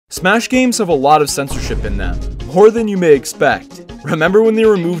Smash games have a lot of censorship in them, more than you may expect. Remember when they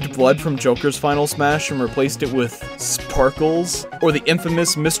removed blood from Joker's final Smash and replaced it with sparkles? Or the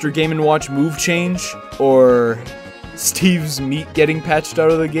infamous Mr. Game & Watch move change? Or Steve's meat getting patched out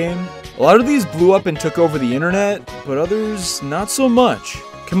of the game? A lot of these blew up and took over the internet, but others not so much.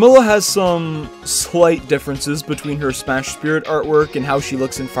 Camilla has some slight differences between her Smash Spirit artwork and how she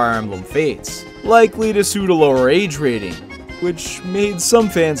looks in Fire Emblem Fates, likely to suit a lower age rating, which made some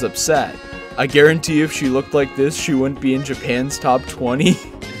fans upset. I guarantee if she looked like this, she wouldn't be in Japan's top 20.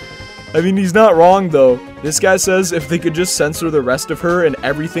 I mean, he's not wrong though. This guy says if they could just censor the rest of her and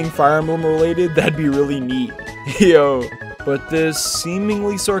everything Fire Emblem related, that'd be really neat. Yo. But this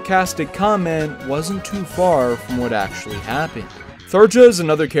seemingly sarcastic comment wasn't too far from what actually happened. Tharja is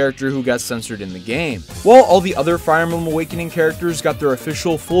another character who got censored in the game. While all the other Fire Emblem Awakening characters got their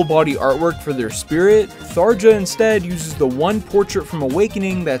official full-body artwork for their spirit, Tharja instead uses the one portrait from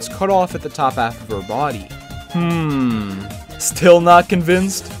Awakening that's cut off at the top half of her body. Still not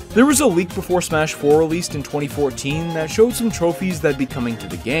convinced? There was a leak before Smash 4 released in 2014 that showed some trophies that'd be coming to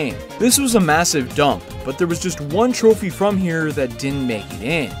the game. This was a massive dump, but there was just one trophy from here that didn't make it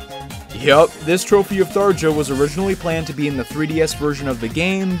in. Yup, this trophy of Tharja was originally planned to be in the 3DS version of the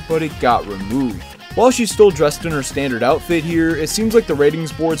game, but it got removed. While she's still dressed in her standard outfit here, it seems like the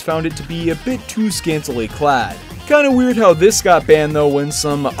ratings boards found it to be a bit too scantily clad. Kinda weird how this got banned though when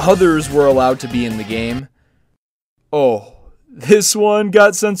some others were allowed to be in the game. Oh, this one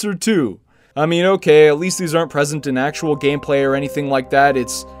got censored too. I mean, okay, at least these aren't present in actual gameplay or anything like that.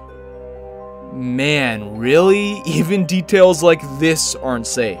 It's... man, really? Even details like this aren't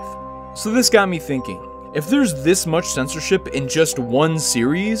safe. So this got me thinking, if there's this much censorship in just one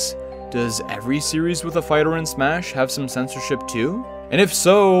series, does every series with a fighter in Smash have some censorship too? And if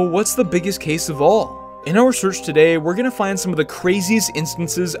so, what's the biggest case of all? In our search today, we're gonna find some of the craziest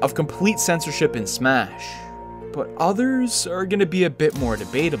instances of complete censorship in Smash, but others are gonna be a bit more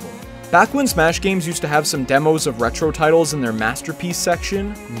debatable. Back when Smash games used to have some demos of retro titles in their Masterpiece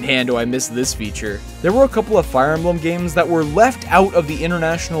section, man do I miss this feature, there were a couple of Fire Emblem games that were left out of the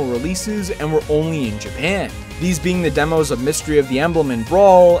international releases and were only in Japan. These being the demos of Mystery of the Emblem in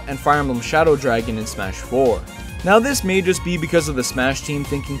Brawl and Fire Emblem Shadow Dragon in Smash 4. Now this may just be because of the Smash team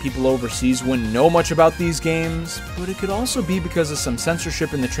thinking people overseas wouldn't know much about these games, but it could also be because of some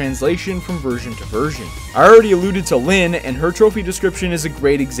censorship in the translation from version to version. I already alluded to Lyn, and her trophy description is a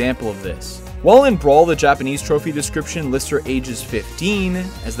great example of this. While in Brawl, the Japanese trophy description lists her age as 15,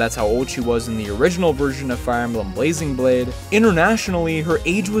 as that's how old she was in the original version of Fire Emblem Blazing Blade, internationally her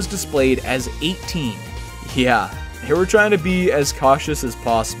age was displayed as 18. Yeah, they were trying to be as cautious as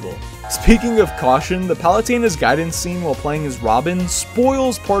possible. Speaking of caution, the Palutena's guidance scene while playing as Robin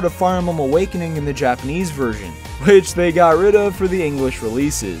spoils part of Fire Emblem Awakening in the Japanese version, which they got rid of for the English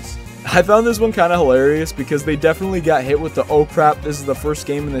releases. I found this one kinda hilarious because they definitely got hit with the "oh crap, this is the first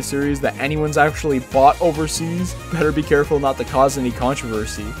game in the series that anyone's actually bought overseas, better be careful not to cause any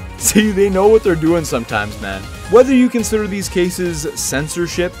controversy." See, they know what they're doing sometimes, man. Whether you consider these cases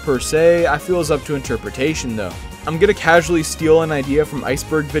censorship per se, I feel is up to interpretation though. I'm gonna casually steal an idea from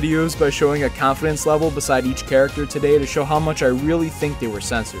Iceberg videos by showing a confidence level beside each character today to show how much I really think they were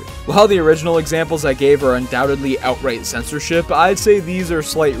censored. While the original examples I gave are undoubtedly outright censorship, I'd say these are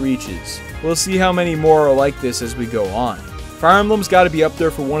slight reaches. We'll see how many more are like this as we go on. Fire Emblem's gotta be up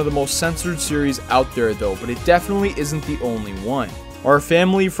there for one of the most censored series out there though, but it definitely isn't the only one. Our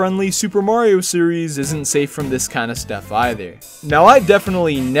family-friendly Super Mario series isn't safe from this kind of stuff either. Now I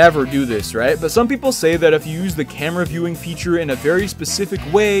definitely never do this, right? But some people say that if you use the camera viewing feature in a very specific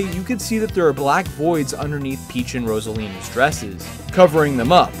way, you can see that there are black voids underneath Peach and Rosalina's dresses, covering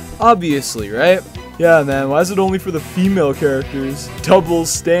them up. Obviously, right? Yeah man, why is it only for the female characters? Double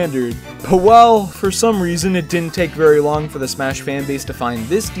standard. But well, for some reason it didn't take very long for the Smash fanbase to find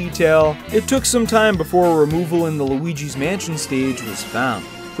this detail. It took some time before a removal in the Luigi's Mansion stage was found.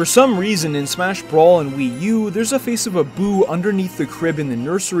 For some reason in Smash Brawl and Wii U, there's a face of a Boo underneath the crib in the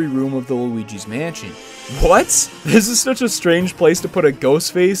nursery room of the Luigi's Mansion. What? This is such a strange place to put a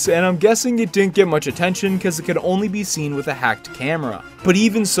ghost face, and I'm guessing it didn't get much attention because it could only be seen with a hacked camera. But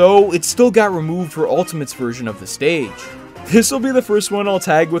even so, it still got removed for Ultimate's version of the stage. This will be the first one I'll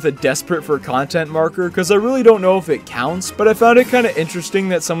tag with a desperate for content marker because I really don't know if it counts, but I found it kind of interesting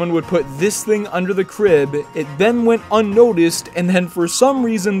that someone would put this thing under the crib, it then went unnoticed, and then for some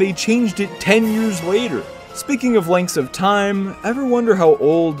reason they changed it 10 years later. Speaking of lengths of time, ever wonder how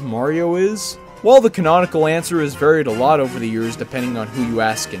old Mario is? While the canonical answer has varied a lot over the years depending on who you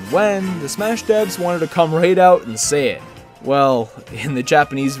ask and when, the Smash devs wanted to come right out and say it. Well, in the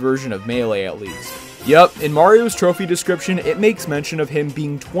Japanese version of Melee at least. Yup, in Mario's trophy description, it makes mention of him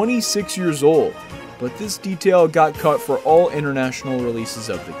being 26 years old, but this detail got cut for all international releases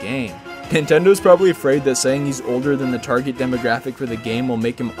of the game. Nintendo's probably afraid that saying he's older than the target demographic for the game will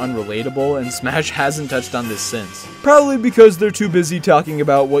make him unrelatable, and Smash hasn't touched on this since. Probably because they're too busy talking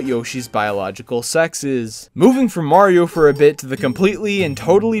about what Yoshi's biological sex is. Moving from Mario for a bit to the completely and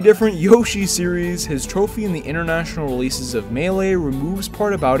totally different Yoshi series, his trophy in the international releases of Melee removes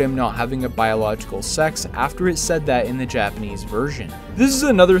part about him not having a biological sex after it said that in the Japanese version. This is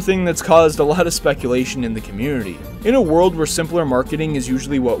another thing that's caused a lot of speculation in the community. In a world where simpler marketing is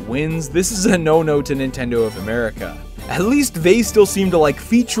usually what wins, this is a no-no to Nintendo of America. At least they still seem to like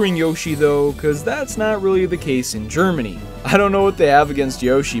featuring Yoshi though, cause that's not really the case in Germany. I don't know what they have against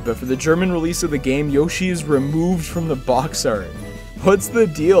Yoshi, but for the German release of the game, Yoshi is removed from the box art. What's the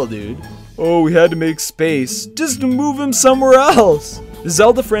deal, dude? Oh, we had to make space. Just move him somewhere else! The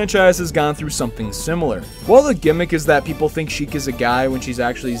Zelda franchise has gone through something similar. While the gimmick is that people think Sheik is a guy when she's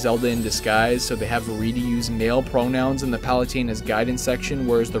actually Zelda in disguise, so they have Rita use male pronouns in the Palutena's guidance section,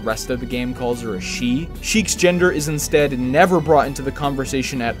 whereas the rest of the game calls her a she, Sheik's gender is instead never brought into the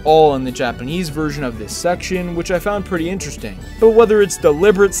conversation at all in the Japanese version of this section, which I found pretty interesting. But whether it's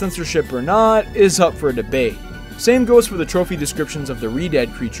deliberate censorship or not is up for debate. Same goes for the trophy descriptions of the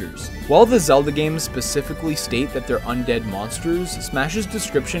re-dead creatures. While the Zelda games specifically state that they're undead monsters, Smash's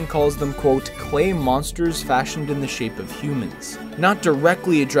description calls them, quote, clay monsters fashioned in the shape of humans, not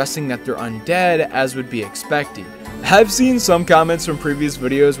directly addressing that they're undead as would be expected. I've seen some comments from previous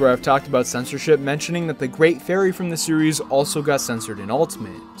videos where I've talked about censorship mentioning that the Great Fairy from the series also got censored in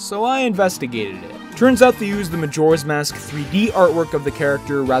Ultimate, so I investigated it. Turns out they used the Majora's Mask 3D artwork of the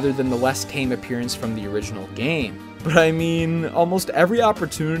character rather than the less tame appearance from the original game. But I mean, almost every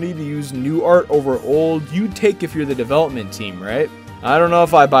opportunity to use new art over old you'd take if you're the development team, right? I don't know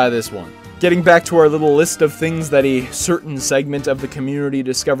if I buy this one. Getting back to our little list of things that a certain segment of the community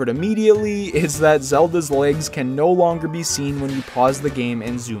discovered immediately is that Zelda's legs can no longer be seen when you pause the game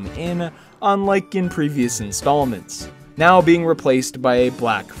and zoom in, unlike in previous installments, now being replaced by a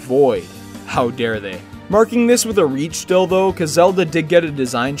black void. How dare they? Marking this with a reach still though, cause Zelda did get a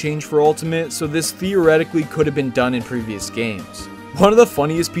design change for Ultimate, so this theoretically could have been done in previous games. One of the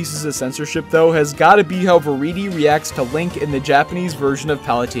funniest pieces of censorship though has gotta be how Verity reacts to Link in the Japanese version of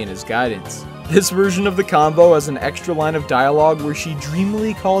Palutena's guidance. This version of the combo has an extra line of dialogue where she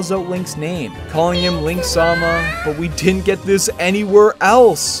dreamily calls out Link's name, calling him Link-sama, but we didn't get this anywhere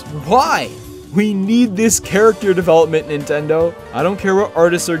else. Why? We need this character development, Nintendo. I don't care what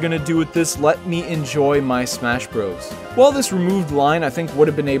artists are gonna do with this, let me enjoy my Smash Bros. While this removed line I think would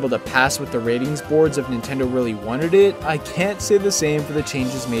have been able to pass with the ratings boards if Nintendo really wanted it, I can't say the same for the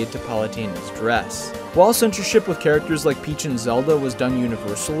changes made to Palutena's dress. While censorship with characters like Peach and Zelda was done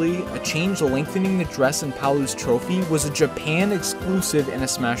universally, a change lengthening the dress in Palu's trophy was a Japan exclusive in a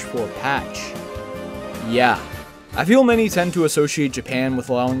Smash 4 patch. Yeah. I feel many tend to associate Japan with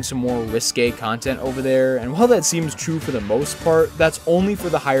allowing some more risque content over there, and while that seems true for the most part, that's only for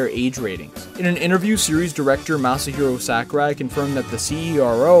the higher age ratings. In an interview, series director Masahiro Sakurai confirmed that the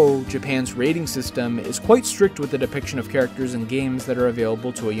CERO, Japan's rating system, is quite strict with the depiction of characters in games that are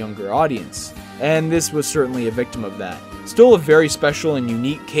available to a younger audience, and this was certainly a victim of that. Still a very special and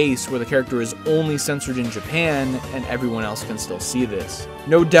unique case where the character is only censored in Japan and everyone else can still see this.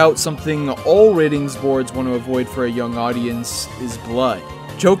 No doubt something all ratings boards want to avoid for a young audience is blood.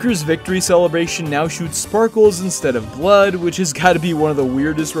 Joker's victory celebration now shoots sparkles instead of blood, which has got to be one of the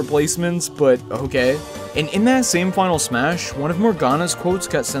weirdest replacements, but okay. And in that same Final Smash, one of Morgana's quotes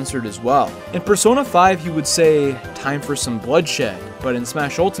got censored as well. In Persona 5 he would say, "Time for some bloodshed," but in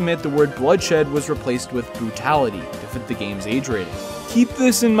Smash Ultimate the word bloodshed was replaced with brutality to fit the game's age rating. Keep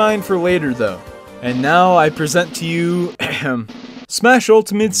this in mind for later though. And now I present to you Smash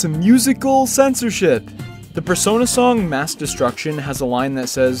Ultimate's musical censorship. The Persona song Mass Destruction has a line that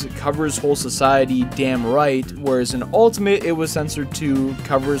says, "Covers whole society, damn right," whereas in Ultimate it was censored to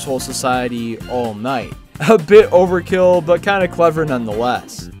 "Covers whole society all night." A bit overkill, but kinda clever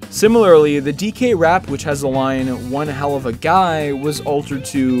nonetheless. Similarly, the DK rap, which has the line, "One hell of a guy," was altered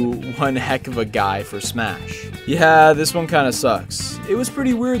to "One heck of a guy" for Smash. Yeah, this one kinda sucks. It was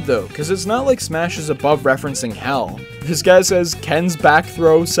pretty weird though, cause it's not like Smash is above referencing hell. This guy says, "Ken's back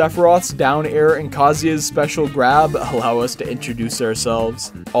throw, Sephiroth's down air, and Kazuya's special grab allow us to introduce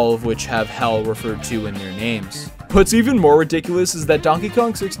ourselves," all of which have hell referred to in their names. What's even more ridiculous is that Donkey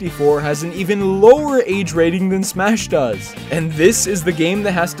Kong 64 has an even lower age rating than Smash does. And this is the game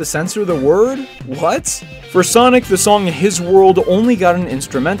that has to censor the word? What? For Sonic, the song His World only got an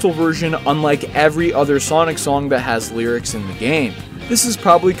instrumental version, unlike every other Sonic song that has lyrics in the game. This is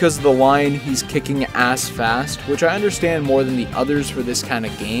probably because of the line, "he's kicking ass fast," which I understand more than the others for this kind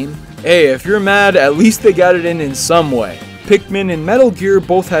of game. Hey, if you're mad, at least they got it in some way. Pikmin and Metal Gear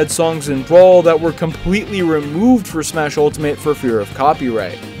both had songs in Brawl that were completely removed for Smash Ultimate for fear of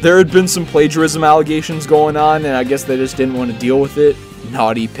copyright. There had been some plagiarism allegations going on, and I guess they just didn't want to deal with it.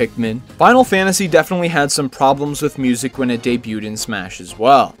 Naughty Pikmin. Final Fantasy definitely had some problems with music when it debuted in Smash as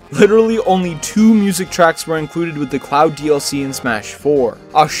well. Literally only 2 music tracks were included with the Cloud DLC in Smash 4.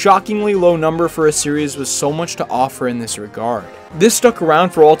 A shockingly low number for a series with so much to offer in this regard. This stuck around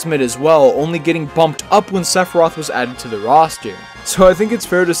for Ultimate as well, only getting bumped up when Sephiroth was added to the roster. So I think it's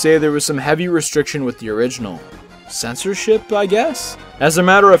fair to say there was some heavy restriction with the original. Censorship, I guess? As a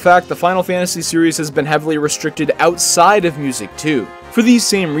matter of fact, the Final Fantasy series has been heavily restricted outside of music too. For these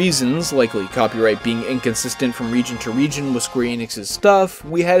same reasons, likely copyright being inconsistent from region to region with Square Enix's stuff,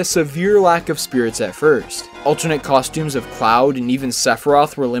 we had a severe lack of spirits at first. Alternate costumes of Cloud and even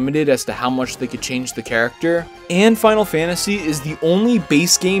Sephiroth were limited as to how much they could change the character, and Final Fantasy is the only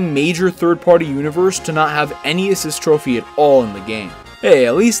base game major third-party universe to not have any assist trophy at all in the game. Hey,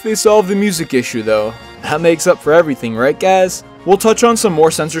 at least they solved the music issue though. That makes up for everything, right guys? We'll touch on some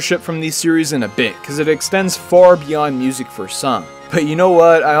more censorship from these series in a bit, because it extends far beyond music for some. But you know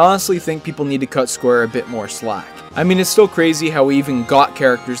what, I honestly think people need to cut Square a bit more slack. I mean, it's still crazy how we even got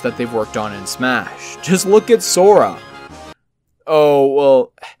characters that they've worked on in Smash. Just look at Sora. Oh,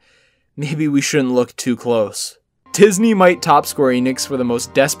 well, maybe we shouldn't look too close. Disney might top Square Enix for the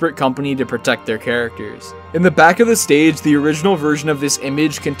most desperate company to protect their characters. In the back of the stage, the original version of this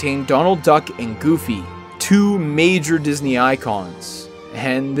image contained Donald Duck and Goofy, 2 major Disney icons.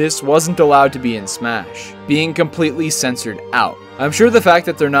 And this wasn't allowed to be in Smash, being completely censored out. I'm sure the fact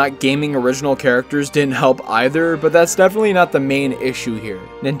that they're not gaming original characters didn't help either, but that's definitely not the main issue here.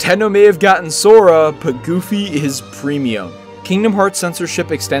 Nintendo may have gotten Sora, but Goofy is premium. Kingdom Hearts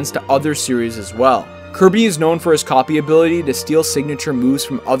censorship extends to other series as well. Kirby is known for his copy ability to steal signature moves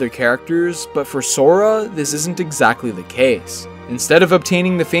from other characters, but for Sora, this isn't exactly the case. Instead of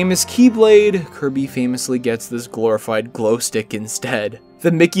obtaining the famous Keyblade, Kirby famously gets this glorified glow stick instead.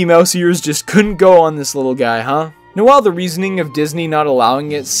 The Mickey Mouse ears just couldn't go on this little guy, huh? Now while the reasoning of Disney not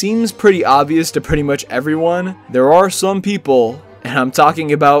allowing it seems pretty obvious to pretty much everyone, there are some people, and I'm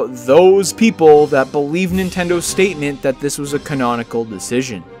talking about those people, that believe Nintendo's statement that this was a canonical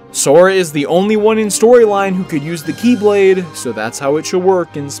decision. Sora is the only one in storyline who could use the Keyblade, so that's how it should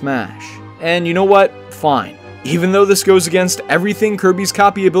work in Smash. And you know what? Fine. Even though this goes against everything Kirby's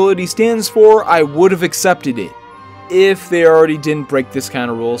copy ability stands for, I would have accepted it, if they already didn't break this kind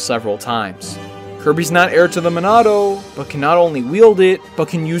of rule several times. Kirby's not heir to the Monado, but can not only wield it, but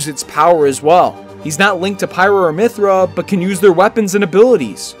can use its power as well. He's not linked to Pyra or Mithra, but can use their weapons and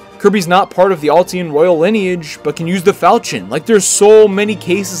abilities. Kirby's not part of the Altian royal lineage, but can use the Falchion. Like, there's so many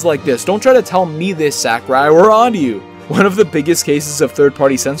cases like this. Don't try to tell me this, Sakurai, we're on to you. One of the biggest cases of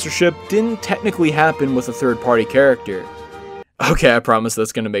third-party censorship didn't technically happen with a third-party character. Okay, I promise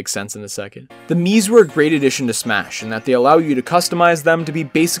that's going to make sense in a second. The Miis were a great addition to Smash in that they allow you to customize them to be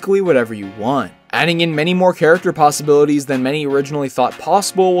basically whatever you want, adding in many more character possibilities than many originally thought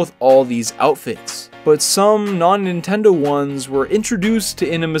possible with all these outfits. But some non-Nintendo ones were introduced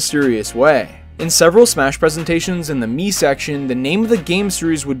in a mysterious way. In several Smash presentations in the Mii section, the name of the game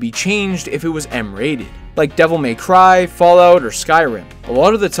series would be changed if it was M-rated, like Devil May Cry, Fallout, or Skyrim. A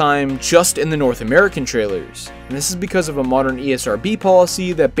lot of the time, just in the North American trailers. And this is because of a modern ESRB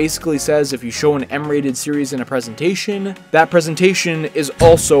policy that basically says if you show an M-rated series in a presentation, that presentation is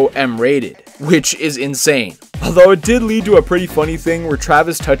also M-rated, which is insane. Although it did lead to a pretty funny thing where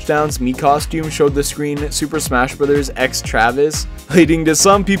Travis Touchdown's Mii costume showed the screen Super Smash Bros. X Travis, leading to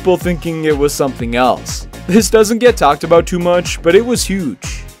some people thinking it was something else. This doesn't get talked about too much, but it was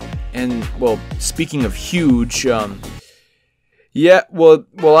huge. And, well, speaking of huge, yeah, well,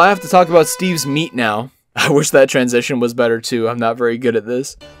 I have to talk about Steve's meat now. I wish that transition was better too, I'm not very good at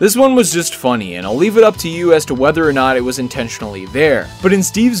this. This one was just funny, and I'll leave it up to you as to whether or not it was intentionally there. But in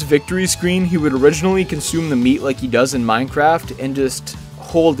Steve's victory screen, he would originally consume the meat like he does in Minecraft, and just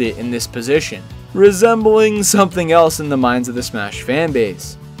hold it in this position, resembling something else in the minds of the Smash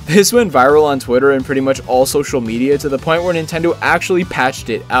fanbase. This went viral on Twitter and pretty much all social media to the point where Nintendo actually patched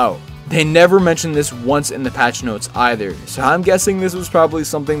it out. They never mentioned this once in the patch notes either, so I'm guessing this was probably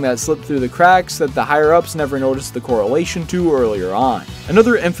something that slipped through the cracks that the higher-ups never noticed the correlation to earlier on.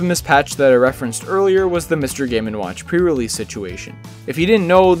 Another infamous patch that I referenced earlier was the Mr. Game & Watch pre-release situation. If you didn't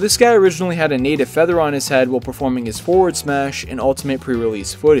know, this guy originally had a native feather on his head while performing his forward smash in Ultimate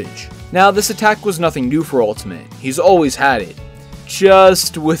pre-release footage. Now, this attack was nothing new for Ultimate, he's always had it,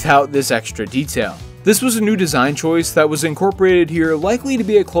 just without this extra detail. This was a new design choice that was incorporated here, likely to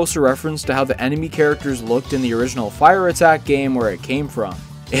be a closer reference to how the enemy characters looked in the original Fire Attack game where it came from.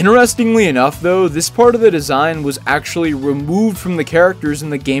 Interestingly enough though, this part of the design was actually removed from the characters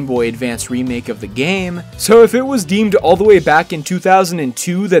in the Game Boy Advance remake of the game, so if it was deemed all the way back in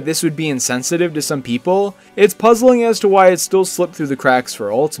 2002 that this would be insensitive to some people, it's puzzling as to why it still slipped through the cracks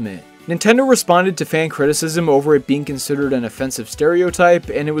for Ultimate. Nintendo responded to fan criticism over it being considered an offensive stereotype,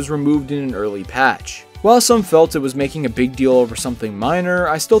 and it was removed in an early patch. While some felt it was making a big deal over something minor,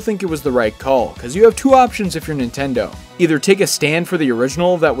 I still think it was the right call, because you have two options if you're Nintendo. Either take a stand for the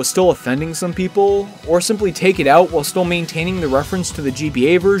original that was still offending some people, or simply take it out while still maintaining the reference to the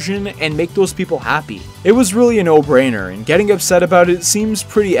GBA version and make those people happy. It was really a no-brainer, and getting upset about it seems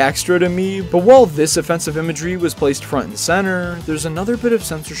pretty extra to me, but while this offensive imagery was placed front and center, there's another bit of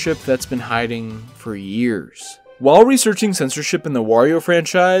censorship that's been hiding for years. While researching censorship in the Wario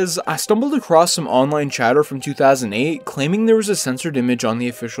franchise, I stumbled across some online chatter from 2008 claiming there was a censored image on the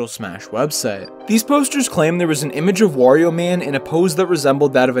official Smash website. These posters claimed there was an image of Wario Man in a pose that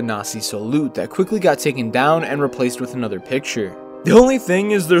resembled that of a Nazi salute that quickly got taken down and replaced with another picture. The only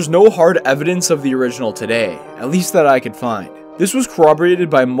thing is there's no hard evidence of the original today, at least that I could find. This was corroborated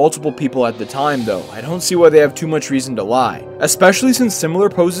by multiple people at the time though. I don't see why they have too much reason to lie, especially since similar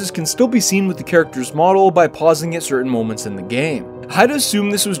poses can still be seen with the character's model by pausing at certain moments in the game. I'd assume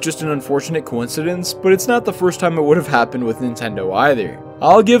this was just an unfortunate coincidence, but it's not the first time it would have happened with Nintendo either.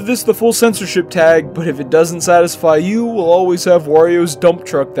 I'll give this the full censorship tag, but if it doesn't satisfy you, we'll always have Wario's dump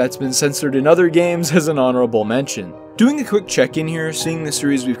truck that's been censored in other games as an honorable mention. Doing a quick check-in here, seeing the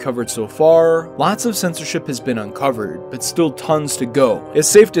series we've covered so far, lots of censorship has been uncovered, but still tons to go. It's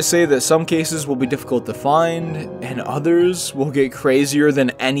safe to say that some cases will be difficult to find, and others will get crazier than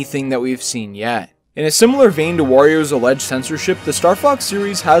anything that we've seen yet. In a similar vein to Wario's alleged censorship, the Star Fox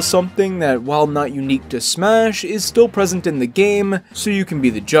series has something that, while not unique to Smash, is still present in the game, so you can be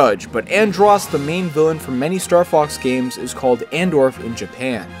the judge, but Andross, the main villain for many Star Fox games, is called Andorf in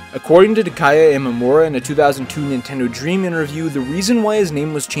Japan. According to Takaya Imamura in a 2002 Nintendo Dream interview, the reason why his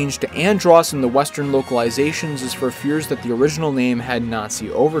name was changed to Andross in the Western localizations is for fears that the original name had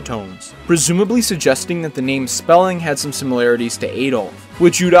Nazi overtones, presumably suggesting that the name's spelling had some similarities to Adolf,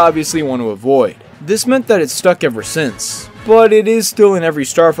 which you'd obviously want to avoid. This meant that it's stuck ever since, but it is still in every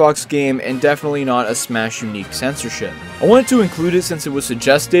Star Fox game and definitely not a Smash unique censorship. I wanted to include it since it was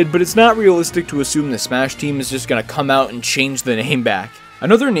suggested, but it's not realistic to assume the Smash team is just gonna come out and change the name back.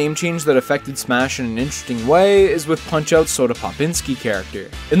 Another name change that affected Smash in an interesting way is with Punch-Out's Soda Popinski character.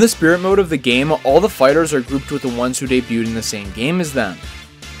 In the spirit mode of the game, all the fighters are grouped with the ones who debuted in the same game as them.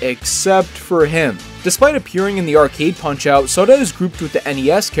 Except for him. Despite appearing in the arcade Punch-Out, Soda is grouped with the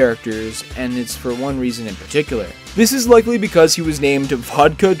NES characters, and it's for one reason in particular. This is likely because he was named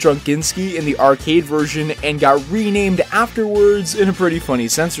Vodka Drunkinski in the arcade version and got renamed afterwards in a pretty funny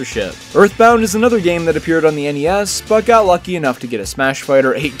censorship. Earthbound is another game that appeared on the NES, but got lucky enough to get a Smash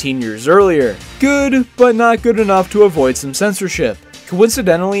fighter 18 years earlier. Good, but not good enough to avoid some censorship.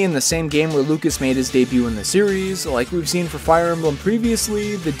 Coincidentally, in the same game where Lucas made his debut in the series, like we've seen for Fire Emblem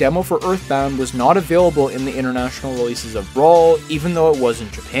previously, the demo for Earthbound was not available in the international releases of Brawl, even though it was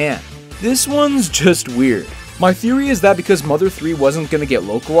in Japan. This one's just weird. My theory is that because Mother 3 wasn't going to get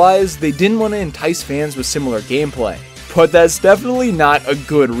localized, they didn't want to entice fans with similar gameplay. But that's definitely not a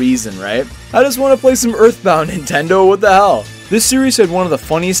good reason, right? I just want to play some Earthbound, Nintendo, what the hell? This series had one of the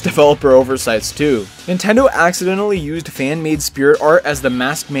funniest developer oversights too. Nintendo accidentally used fan-made spirit art as the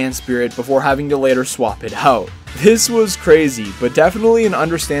Masked Man spirit before having to later swap it out. This was crazy, but definitely an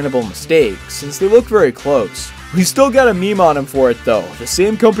understandable mistake, since they look very close. We still got a meme on them for it though. The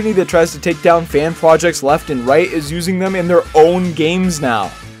same company that tries to take down fan projects left and right is using them in their own games now.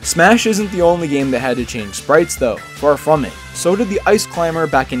 Smash isn't the only game that had to change sprites though, far from it. So did the Ice Climber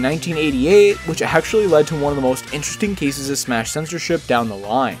back in 1988, which actually led to one of the most interesting cases of Smash censorship down the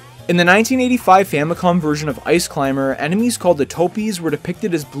line. In the 1985 Famicom version of Ice Climber, enemies called the Topies were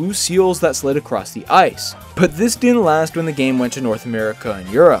depicted as blue seals that slid across the ice. But this didn't last when the game went to North America and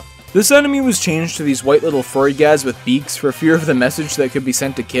Europe. This enemy was changed to these white little furry guys with beaks for fear of the message that could be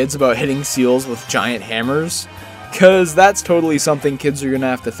sent to kids about hitting seals with giant hammers. Cause that's totally something kids are gonna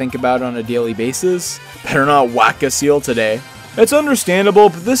have to think about on a daily basis. Better not whack a seal today. It's understandable,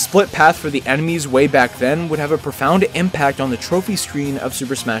 but this split path for the enemies way back then would have a profound impact on the trophy screen of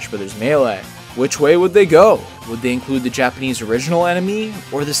Super Smash Bros. Melee. Which way would they go? Would they include the Japanese original enemy,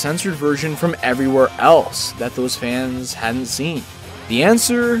 or the censored version from everywhere else that those fans hadn't seen? The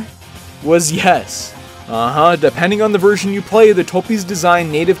answer was yes. Depending on the version you play, the Topies design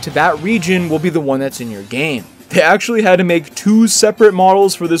native to that region will be the one that's in your game. They actually had to make 2 separate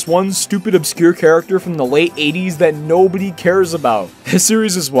models for this one stupid obscure character from the late 80s that nobody cares about. This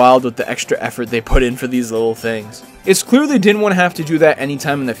series is wild with the extra effort they put in for these little things. It's clear they didn't want to have to do that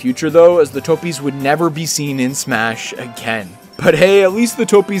anytime in the future though, as the Topies would never be seen in Smash again. But hey, at least the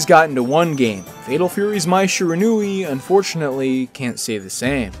Topies got into one game. Fatal Fury's My Shiranui, unfortunately, can't say the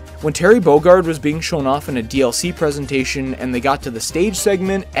same. When Terry Bogard was being shown off in a DLC presentation and they got to the stage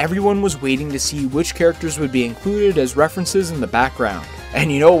segment, everyone was waiting to see which characters would be included as references in the background.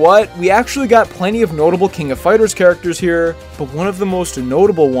 And you know what? We actually got plenty of notable King of Fighters characters here, but one of the most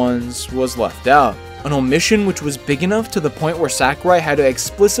notable ones was left out. An omission which was big enough to the point where Sakurai had to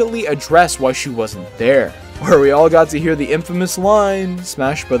explicitly address why she wasn't there. Where we all got to hear the infamous line,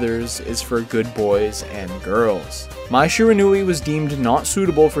 Smash Brothers is for good boys and girls. My Shiranui was deemed not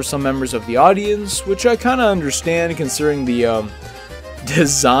suitable for some members of the audience, which I kinda understand considering the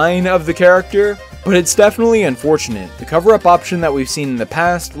design of the character, but it's definitely unfortunate. The cover-up option that we've seen in the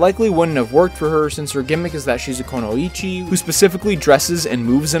past likely wouldn't have worked for her since her gimmick is that she's a Konoichi who specifically dresses and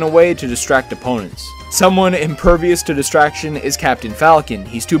moves in a way to distract opponents. Someone impervious to distraction is Captain Falcon.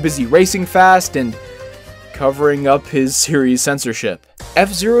 He's too busy racing fast and covering up his series censorship.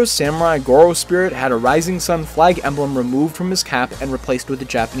 F-Zero's Samurai Goro Spirit had a Rising Sun flag emblem removed from his cap and replaced with the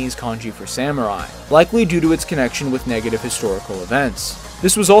Japanese kanji for samurai, likely due to its connection with negative historical events.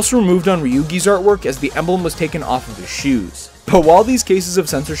 This was also removed on Ryugi's artwork as the emblem was taken off of his shoes. But while these cases of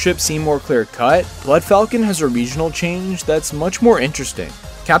censorship seem more clear-cut, Blood Falcon has a regional change that's much more interesting.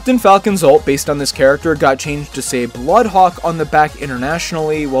 Captain Falcon's ult based on this character got changed to say Bloodhawk on the back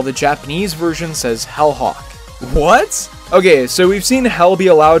internationally, while the Japanese version says Hellhawk. What? Okay, so we've seen Hell be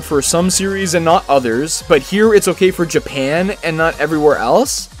allowed for some series and not others, but here it's okay for Japan and not everywhere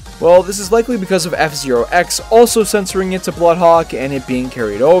else? Well, this is likely because of F-Zero X also censoring it to Bloodhawk and it being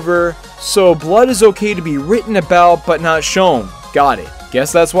carried over, so blood is okay to be written about but not shown. Got it.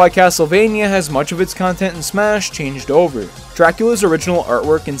 Guess that's why Castlevania has much of its content in Smash changed over. Dracula's original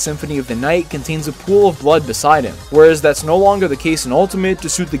artwork in Symphony of the Night contains a pool of blood beside him, whereas that's no longer the case in Ultimate to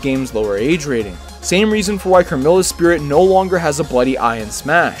suit the game's lower age rating. Same reason for why Carmilla's spirit no longer has a bloody eye in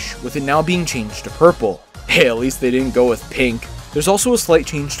Smash, with it now being changed to purple. Hey, at least they didn't go with pink. There's also a slight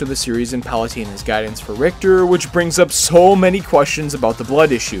change to the series in Palutena's guidance for Richter, which brings up so many questions about the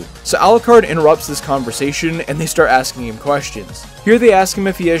blood issue. So Alucard interrupts this conversation and they start asking him questions. Here they ask him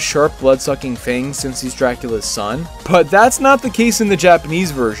if he has sharp blood-sucking fangs since he's Dracula's son, but that's not the case in the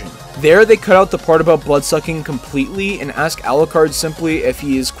Japanese version. There they cut out the part about blood-sucking completely and ask Alucard simply if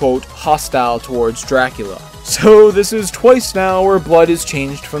he is, quote, hostile towards Dracula. So this is twice now where blood is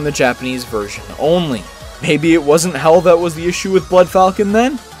changed from the Japanese version only. Maybe it wasn't Hell that was the issue with Blood Falcon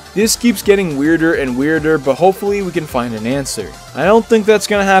then? This keeps getting weirder and weirder, but hopefully we can find an answer. I don't think that's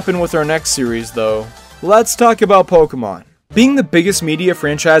gonna happen with our next series though. Let's talk about Pokemon. Being the biggest media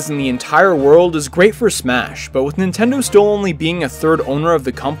franchise in the entire world is great for Smash, but with Nintendo still only being a third owner of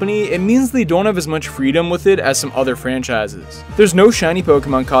the company, it means they don't have as much freedom with it as some other franchises. There's no shiny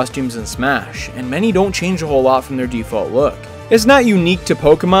Pokemon costumes in Smash, and many don't change a whole lot from their default look. It's not unique to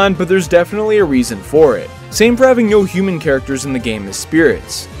Pokemon, but there's definitely a reason for it. Same for having no human characters in the game as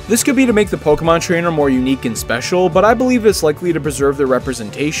spirits. This could be to make the Pokemon trainer more unique and special, but I believe it's likely to preserve their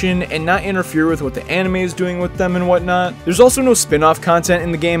representation and not interfere with what the anime is doing with them and whatnot. There's also no spin-off content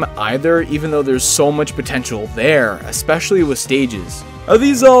in the game either, even though there's so much potential there, especially with stages. Are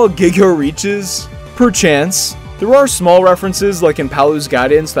these all Giga Reaches? Perchance. There are small references, like in Palu's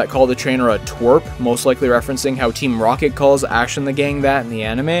guidance, that call the trainer a twerp, most likely referencing how Team Rocket calls Ash and the gang that in the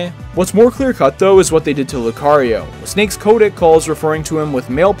anime. What's more clear-cut though is what they did to Lucario, with Snake's codec calls referring to him with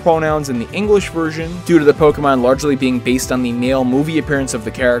male pronouns in the English version, due to the Pokemon largely being based on the male movie appearance of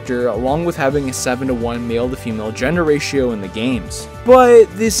the character, along with having a 7:1 male-to-female gender ratio in the games. But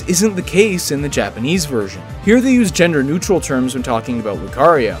this isn't the case in the Japanese version. Here they use gender-neutral terms when talking about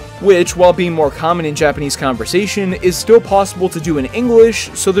Lucario, which, while being more common in Japanese conversation, is still possible to do in English,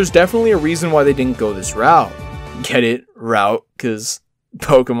 so there's definitely a reason why they didn't go this route. Get it? Route? 'Cause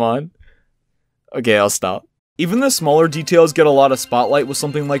Pokemon? Okay, I'll stop. Even the smaller details get a lot of spotlight with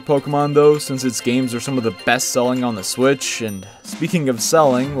something like Pokemon though, since its games are some of the best selling on the Switch, and speaking of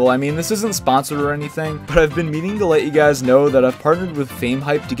selling, well I mean this isn't sponsored or anything, but I've been meaning to let you guys know that I've partnered with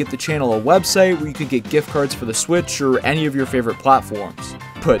FameHype to get the channel a website where you could get gift cards for the Switch or any of your favorite platforms.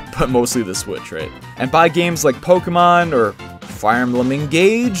 But mostly the Switch, right? And buy games like Pokemon or Fire Emblem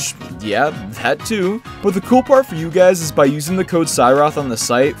Engage, yeah, that too. But the cool part for you guys is by using the code Siiroth on the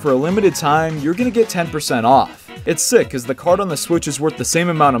site, for a limited time, you're gonna get 10% off. It's sick because the card on the Switch is worth the same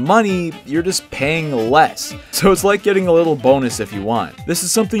amount of money, you're just paying less. So it's like getting a little bonus if you want. This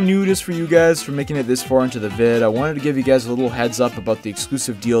is something new just for you guys for making it this far into the vid. I wanted to give you guys a little heads up about the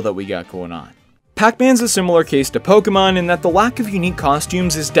exclusive deal that we got going on. Pac-Man's a similar case to Pokemon in that the lack of unique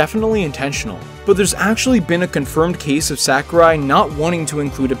costumes is definitely intentional, but there's actually been a confirmed case of Sakurai not wanting to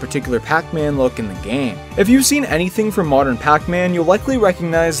include a particular Pac-Man look in the game. If you've seen anything from modern Pac-Man, you'll likely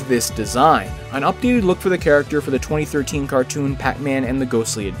recognize this design, an updated look for the character for the 2013 cartoon Pac-Man and the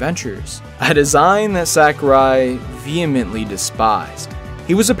Ghostly Adventures, a design that Sakurai vehemently despised.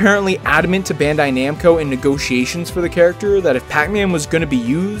 He was apparently adamant to Bandai Namco in negotiations for the character that if Pac-Man was going to be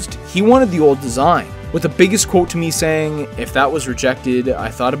used, he wanted the old design, with the biggest quote to me saying, "If that was rejected, I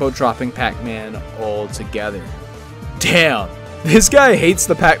thought about dropping Pac-Man altogether." Damn, this guy hates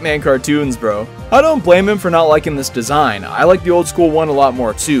the Pac-Man cartoons, bro. I don't blame him for not liking this design. I like the old school one a lot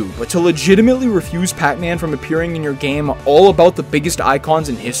more too, but to legitimately refuse Pac-Man from appearing in your game all about the biggest icons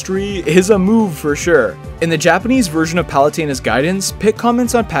in history is a move for sure. In the Japanese version of Palutena's guidance, Pitt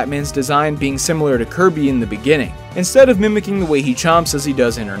comments on Pac-Man's design being similar to Kirby in the beginning, instead of mimicking the way he chomps as he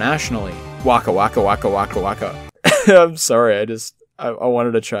does internationally. Waka waka waka waka waka. I'm sorry, I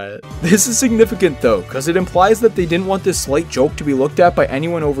wanted to try it. This is significant though, because it implies that they didn't want this slight joke to be looked at by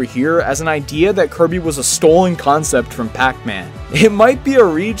anyone over here as an idea that Kirby was a stolen concept from Pac-Man. It might be a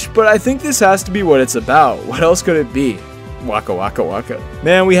reach, but I think this has to be what it's about. What else could it be? Waka waka waka.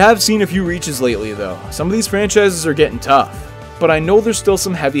 Man, we have seen a few reaches lately though. Some of these franchises are getting tough, but I know there's still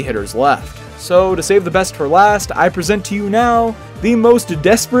some heavy hitters left. So to save the best for last, I present to you now the most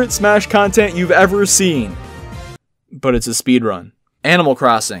desperate Smash content you've ever seen. But it's a speedrun. Animal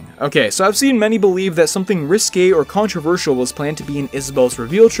Crossing. Okay, so I've seen many believe that something risque or controversial was planned to be in Isabel's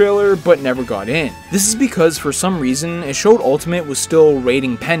reveal trailer, but never got in. This is because for some reason, it showed Ultimate was still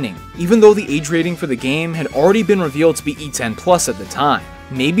rating pending, even though the age rating for the game had already been revealed to be E10+ at the time.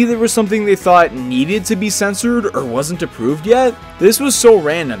 Maybe there was something they thought needed to be censored or wasn't approved yet? This was so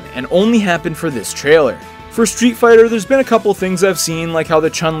random and only happened for this trailer. For Street Fighter, there's been a couple things I've seen, like how the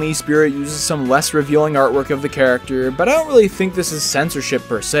Chun-Li spirit uses some less revealing artwork of the character, but I don't really think this is censorship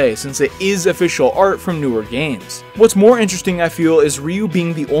per se, since it is official art from newer games. What's more interesting, I feel, is Ryu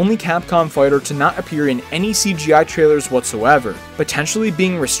being the only Capcom fighter to not appear in any CGI trailers whatsoever, potentially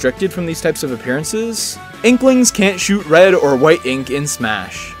being restricted from these types of appearances. Inklings can't shoot red or white ink in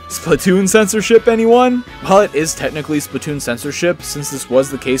Smash. Splatoon censorship, anyone? While it is technically Splatoon censorship, since this was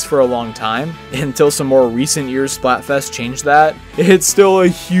the case for a long time, until some more recent years Splatfest changed that, it's still a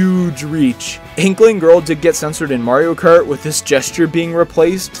huge reach. Inkling Girl did get censored in Mario Kart with this gesture being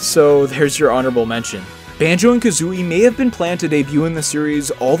replaced, so there's your honorable mention. Banjo and Kazooie may have been planned to debut in the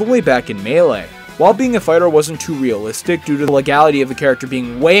series all the way back in Melee. While being a fighter wasn't too realistic due to the legality of the character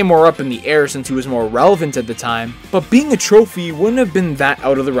being way more up in the air since he was more relevant at the time, but being a trophy wouldn't have been that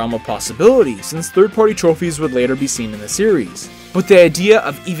out of the realm of possibility since third-party trophies would later be seen in the series. But the idea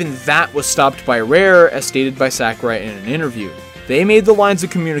of even that was stopped by Rare, as stated by Sakurai in an interview. They made the lines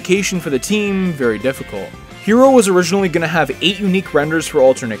of communication for the team very difficult. Hero was originally going to have 8 unique renders for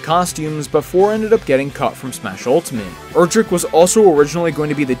alternate costumes, but 4 ended up getting cut from Smash Ultimate. Erdrick was also originally going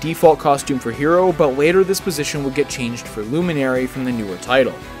to be the default costume for Hero, but later this position would get changed for Luminary from the newer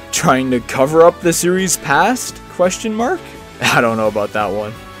title. Trying to cover up the series past? Question mark? I don't know about that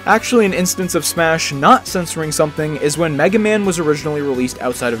one. Actually, an instance of Smash not censoring something is when Mega Man was originally released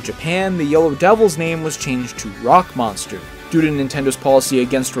outside of Japan, the Yellow Devil's name was changed to Rock Monster, due to Nintendo's policy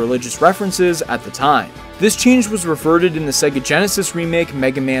against religious references at the time. This change was reverted in the Sega Genesis remake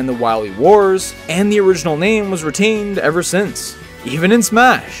Mega Man The Wily Wars, and the original name was retained ever since, even in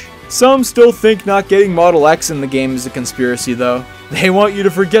Smash. Some still think not getting Model X in the game is a conspiracy though. They want you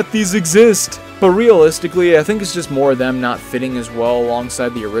to forget these exist. But realistically, I think it's just more them not fitting as well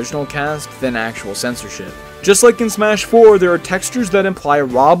alongside the original cast than actual censorship. Just like in Smash 4, there are textures that imply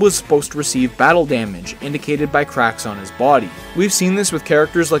Rob was supposed to receive battle damage, indicated by cracks on his body. We've seen this with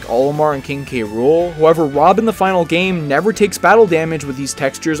characters like Olimar and King K. Rool, however Rob in the final game never takes battle damage, with these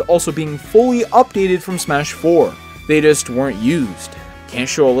textures also being fully updated from Smash 4. They just weren't used. Can't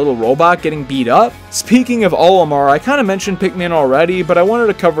show a little robot getting beat up? Speaking of Olimar, I kinda mentioned Pikmin already, but I wanted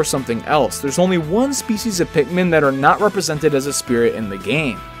to cover something else. There's only one species of Pikmin that are not represented as a spirit in the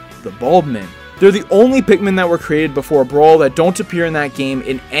game, the Bulbmin. They're the only Pikmin that were created before Brawl that don't appear in that game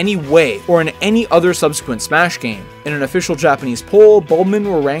in any way or in any other subsequent Smash game. In an official Japanese poll, Bulbmin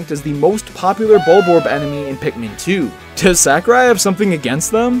were ranked as the most popular Bulborb enemy in Pikmin 2. Does Sakurai have something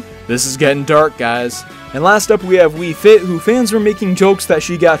against them? This is getting dark, guys. And last up we have Wii Fit, who fans were making jokes that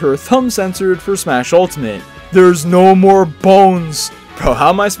she got her thumb censored for Smash Ultimate. There's no more bones. Bro, how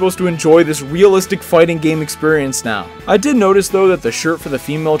am I supposed to enjoy this realistic fighting game experience now? I did notice though that the shirt for the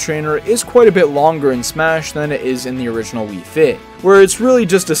female trainer is quite a bit longer in Smash than it is in the original Wii Fit, where it's really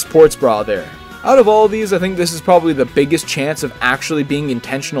just a sports bra there. Out of all of these, I think this is probably the biggest chance of actually being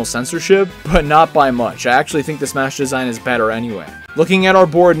intentional censorship, but not by much. I actually think the Smash design is better anyway. Looking at our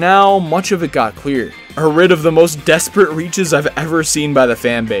board now, much of it got cleared. Rid of the most desperate reaches I've ever seen by the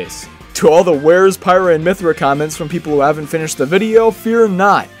fanbase. To all the "Where's Pyra and Mythra" comments from people who haven't finished the video, fear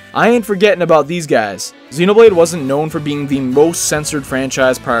not. I ain't forgetting about these guys. Xenoblade wasn't known for being the most censored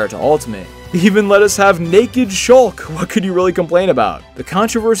franchise prior to Ultimate. They even let us have naked Shulk. What could you really complain about? The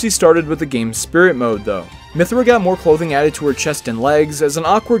controversy started with the game's spirit mode though. Mythra got more clothing added to her chest and legs as an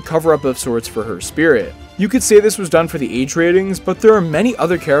awkward cover-up of sorts for her spirit. You could say this was done for the age ratings, but there are many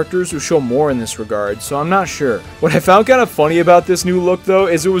other characters who show more in this regard, so I'm not sure. What I found kind of funny about this new look though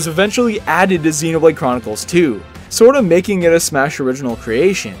is it was eventually added to Xenoblade Chronicles 2, sort of making it a Smash original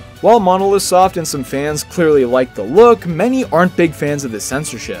creation. While Monolith Soft and some fans clearly like the look, many aren't big fans of the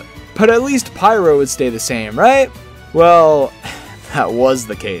censorship. But at least Pyra would stay the same, right? Well, that was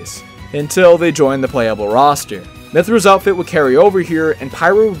the case, until they joined the playable roster. Mythra's outfit would carry over here, and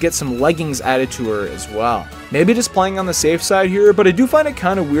Pyra would get some leggings added to her as well. Maybe just playing on the safe side here, but I do find it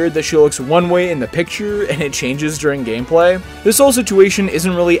kind of weird that she looks one way in the picture and it changes during gameplay. This whole situation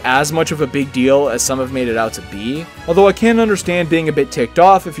isn't really as much of a big deal as some have made it out to be, although I can understand being a bit ticked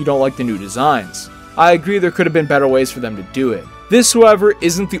off if you don't like the new designs. I agree there could have been better ways for them to do it. This, however,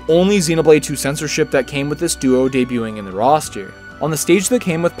 isn't the only Xenoblade 2 censorship that came with this duo debuting in the roster. On the stage that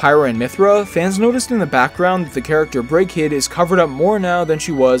came with Pyra and Mythra, fans noticed in the background that the character Breakhead is covered up more now than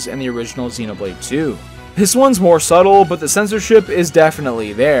she was in the original Xenoblade 2. This one's more subtle, but the censorship is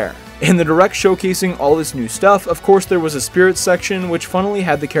definitely there. In the direct showcasing all this new stuff, of course there was a spirits section which funnily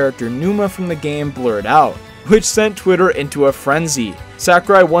had the character Numa from the game blurred out, which sent Twitter into a frenzy.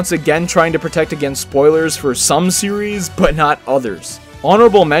 Sakurai once again trying to protect against spoilers for some series, but not others.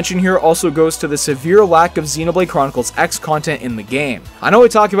 Honorable mention here also goes to the severe lack of Xenoblade Chronicles X content in the game. I know I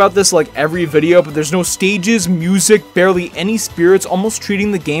talk about this like every video, but there's no stages, music, barely any spirits, almost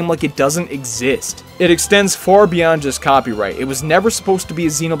treating the game like it doesn't exist. It extends far beyond just copyright. It was never supposed to be a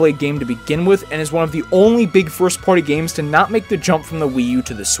Xenoblade game to begin with, and is one of the only big first-party games to not make the jump from the Wii U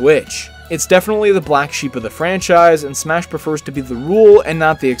to the Switch. It's definitely the black sheep of the franchise, and Smash prefers to be the rule and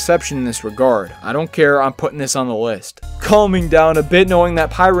not the exception in this regard. I don't care, I'm putting this on the list. Calming down a bit knowing that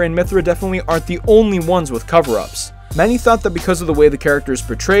Pyra and Mythra definitely aren't the only ones with cover-ups. Many thought that because of the way the character is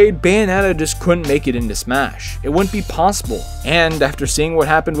portrayed, Bayonetta just couldn't make it into Smash. It wouldn't be possible. And after seeing what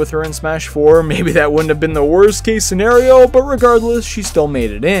happened with her in Smash 4, maybe that wouldn't have been the worst case scenario, but regardless, she still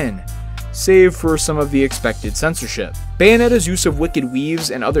made it in. Save for some of the expected censorship. Bayonetta's use of wicked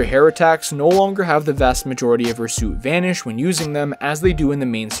weaves and other hair attacks no longer have the vast majority of her suit vanish when using them as they do in the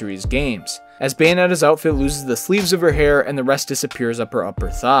main series games, as Bayonetta's outfit loses the sleeves of her hair and the rest disappears up her upper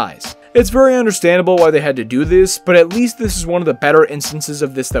thighs. It's very understandable why they had to do this, but at least this is one of the better instances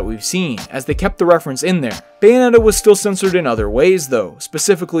of this that we've seen, as they kept the reference in there. Bayonetta was still censored in other ways though,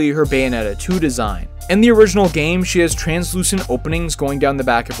 specifically her Bayonetta 2 design. In the original game, she has translucent openings going down the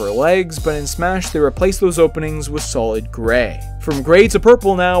back of her legs, but in Smash they replaced those openings with solid gray. From gray to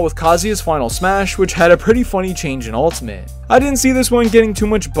purple now with Kazuya's final Smash, which had a pretty funny change in Ultimate. I didn't see this one getting too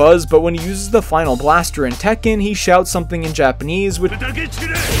much buzz, but when he uses the final blaster in Tekken, he shouts something in Japanese, which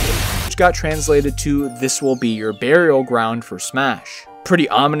got translated to "This will be your burial ground" for Smash. Pretty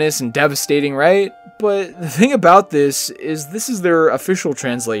ominous and devastating, right? But the thing about this is their official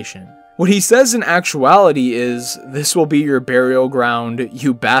translation. What he says in actuality is, "This will be your burial ground,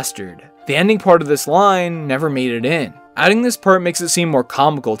 you bastard." The ending part of this line never made it in. Adding this part makes it seem more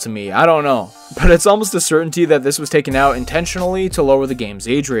comical to me, I don't know. But it's almost a certainty that this was taken out intentionally to lower the game's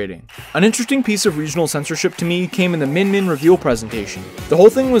age rating. An interesting piece of regional censorship to me came in the Min Min reveal presentation. The whole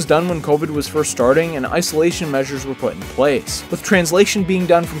thing was done when COVID was first starting and isolation measures were put in place, with translation being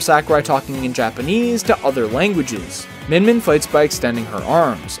done from Sakurai talking in Japanese to other languages. Min Min fights by extending her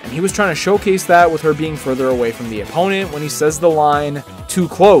arms, and he was trying to showcase that with her being further away from the opponent when he says the line, "Too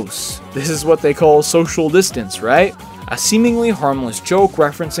close." This is what they call social distance, right? A seemingly harmless joke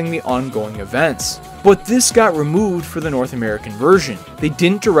referencing the ongoing events. But this got removed for the North American version. They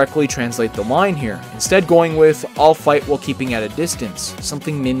didn't directly translate the line here, instead going with, "I'll fight while keeping at a distance,"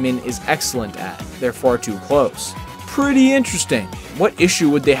 something Min Min is excellent at. They're far too close. Pretty interesting. What issue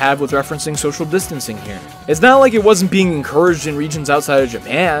would they have with referencing social distancing here? It's not like it wasn't being encouraged in regions outside of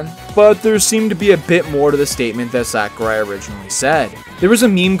Japan, but there seemed to be a bit more to the statement that Sakurai originally said. There was a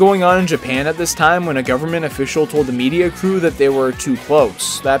meme going on in Japan at this time when a government official told the media crew that they were too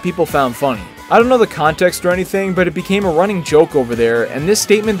close, that people found funny. I don't know the context or anything, but it became a running joke over there, and this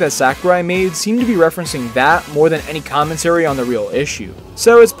statement that Sakurai made seemed to be referencing that more than any commentary on the real issue.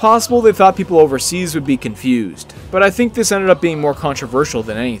 So it's possible they thought people overseas would be confused, but I think this ended up being more controversial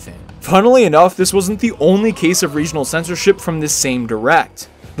than anything. Funnily enough, this wasn't the only case of regional censorship from this same direct.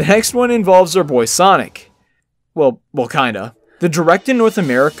 The next one involves our boy Sonic. Well, kinda. The direct in North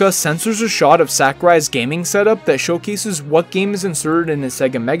America censors a shot of Sakurai's gaming setup that showcases what game is inserted in his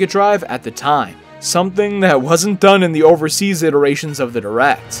Sega Mega Drive at the time, something that wasn't done in the overseas iterations of the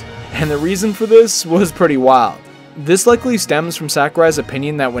direct. And the reason for this was pretty wild. This likely stems from Sakurai's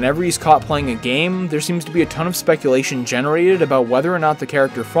opinion that whenever he's caught playing a game, there seems to be a ton of speculation generated about whether or not the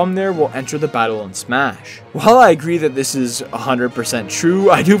character from there will enter the battle in Smash. While I agree that this is 100%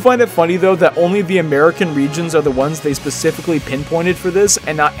 true, I do find it funny though that only the American regions are the ones they specifically pinpointed for this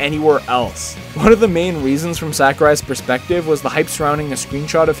and not anywhere else. One of the main reasons from Sakurai's perspective was the hype surrounding a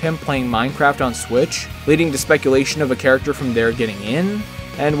screenshot of him playing Minecraft on Switch, leading to speculation of a character from there getting in.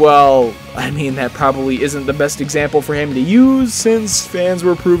 And well, I mean, that probably isn't the best example for him to use, since fans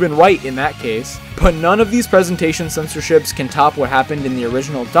were proven right in that case. But none of these presentation censorships can top what happened in the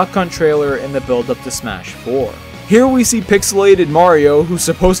original Duck Hunt trailer in the build-up to Smash 4. Here we see pixelated Mario, who's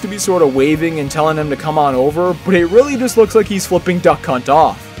supposed to be sort of waving and telling him to come on over, but it really just looks like he's flipping Duck Hunt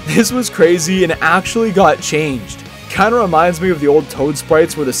off. This was crazy and actually got changed. Kinda reminds me of the old Toad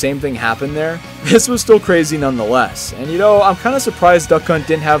sprites where the same thing happened there. This was still crazy nonetheless, and you know, I'm kinda surprised Duck Hunt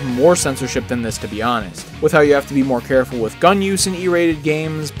didn't have more censorship than this, to be honest, with how you have to be more careful with gun use in E-rated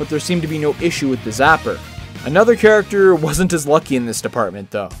games, but there seemed to be no issue with the Zapper. Another character wasn't as lucky in this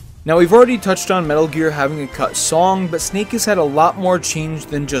department though. Now we've already touched on Metal Gear having a cut song, but Snake has had a lot more change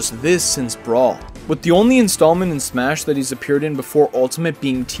than just this since Brawl. With the only installment in Smash that he's appeared in before Ultimate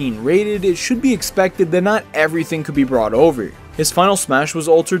being teen rated, it should be expected that not everything could be brought over. His final Smash was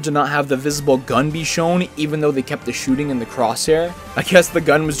altered to not have the visible gun be shown, even though they kept the shooting in the crosshair. I guess the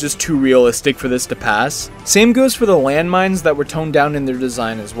gun was just too realistic for this to pass. Same goes for the landmines that were toned down in their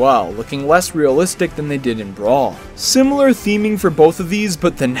design as well, looking less realistic than they did in Brawl. Similar theming for both of these,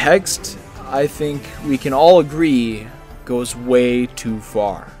 but the next, I think we can all agree, goes way too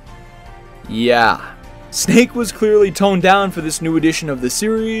far. Yeah. Snake was clearly toned down for this new edition of the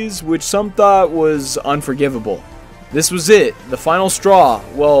series, which some thought was unforgivable. This was it, the final straw.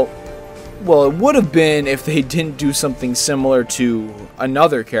 Well, it would have been if they didn't do something similar to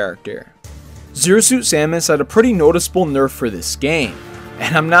another character. Zero Suit Samus had a pretty noticeable nerf for this game,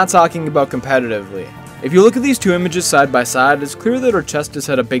 and I'm not talking about competitively. If you look at these two images side by side, it's clear that her chest has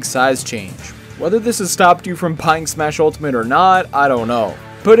had a big size change. Whether this has stopped you from buying Smash Ultimate or not, I don't know.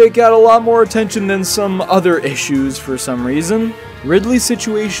 But it got a lot more attention than some other issues for some reason. Ridley's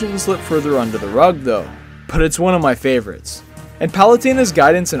situation slipped further under the rug though, but it's one of my favorites. And Palutena's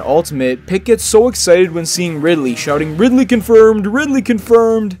guidance in Ultimate, Pit gets so excited when seeing Ridley shouting "Ridley confirmed! Ridley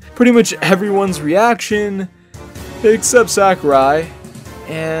confirmed!" Pretty much everyone's reaction, except Sakurai,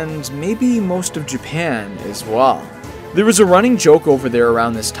 and maybe most of Japan as well. There was a running joke over there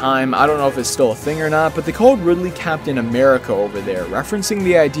around this time, I don't know if it's still a thing or not, but they called Ridley Captain America over there, referencing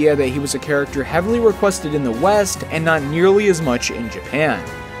the idea that he was a character heavily requested in the West and not nearly as much in Japan.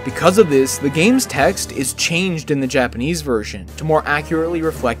 Because of this, the game's text is changed in the Japanese version to more accurately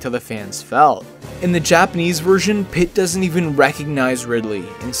reflect how the fans felt. In the Japanese version, Pit doesn't even recognize Ridley,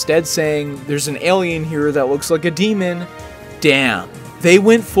 instead saying, "There's an alien here that looks like a demon." Damn. They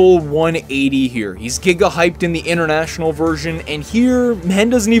went full 180 here. He's giga hyped in the international version, and here, man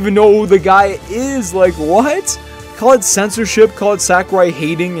doesn't even know who the guy is. Like, what? Call it censorship, call it Sakurai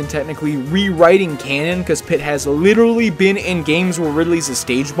hating and technically rewriting canon, because Pit has literally been in games where Ridley's a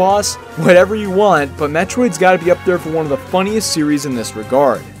stage boss. Whatever you want, but Metroid's gotta be up there for one of the funniest series in this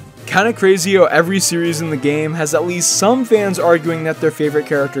regard. Kinda crazy how every series in the game has at least some fans arguing that their favorite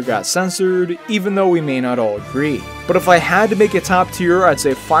character got censored, even though we may not all agree. But if I had to make a top tier, I'd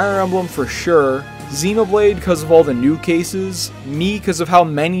say Fire Emblem for sure, Xenoblade because of all the new cases, me because of how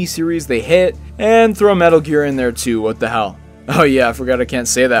many series they hit, and throw Metal Gear in there too, what the hell. Oh yeah, I forgot I can't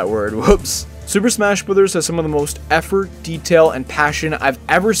say that word, whoops. Super Smash Bros. Has some of the most effort, detail, and passion I've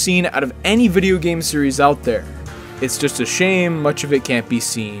ever seen out of any video game series out there. It's just a shame much of it can't be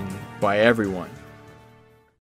seen by everyone.